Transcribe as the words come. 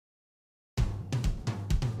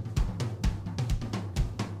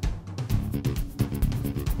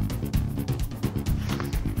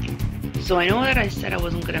So I know that I said I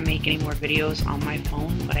wasn't going to make any more videos on my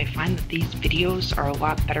phone, but I find that these videos are a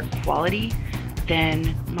lot better quality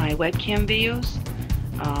than my webcam videos.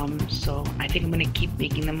 So I think I'm going to keep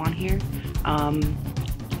making them on here.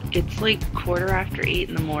 It's like 8:15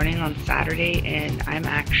 in the morning on Saturday, and I'm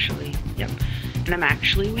actually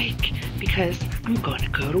awake because I'm going to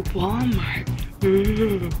go to Walmart.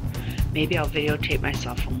 Maybe I'll videotape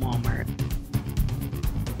myself from Walmart.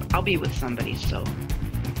 I'll be with somebody, so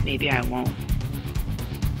maybe I won't.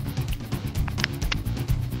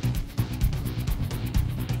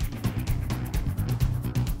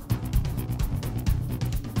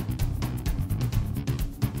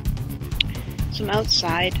 So I'm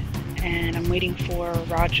outside and I'm waiting for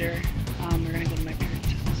Roger. We're gonna go to my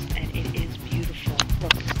parents' house, and it is beautiful.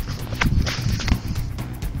 Look.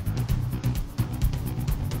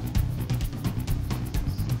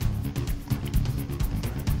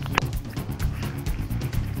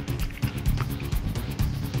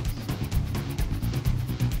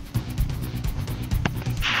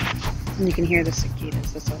 And you can hear the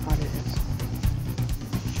cicadas, that's how hot it is.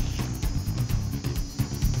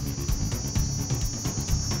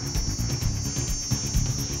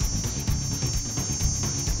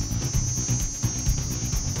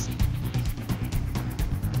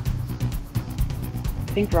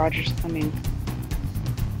 I think Roger's coming.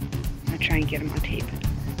 I'm gonna try and get him on tape.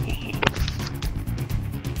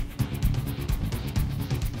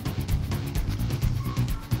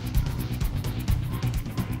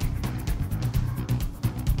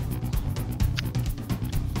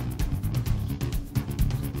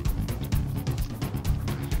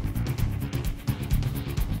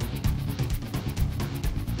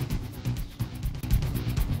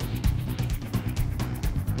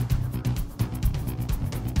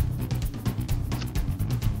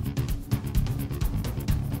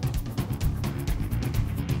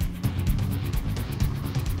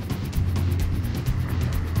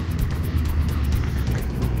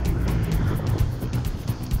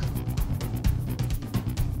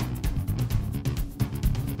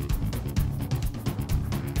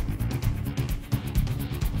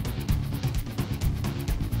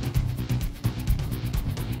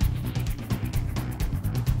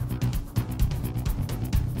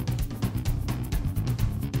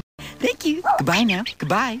 Thank you. Goodbye now.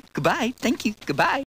 Goodbye. Goodbye. Thank you. Goodbye.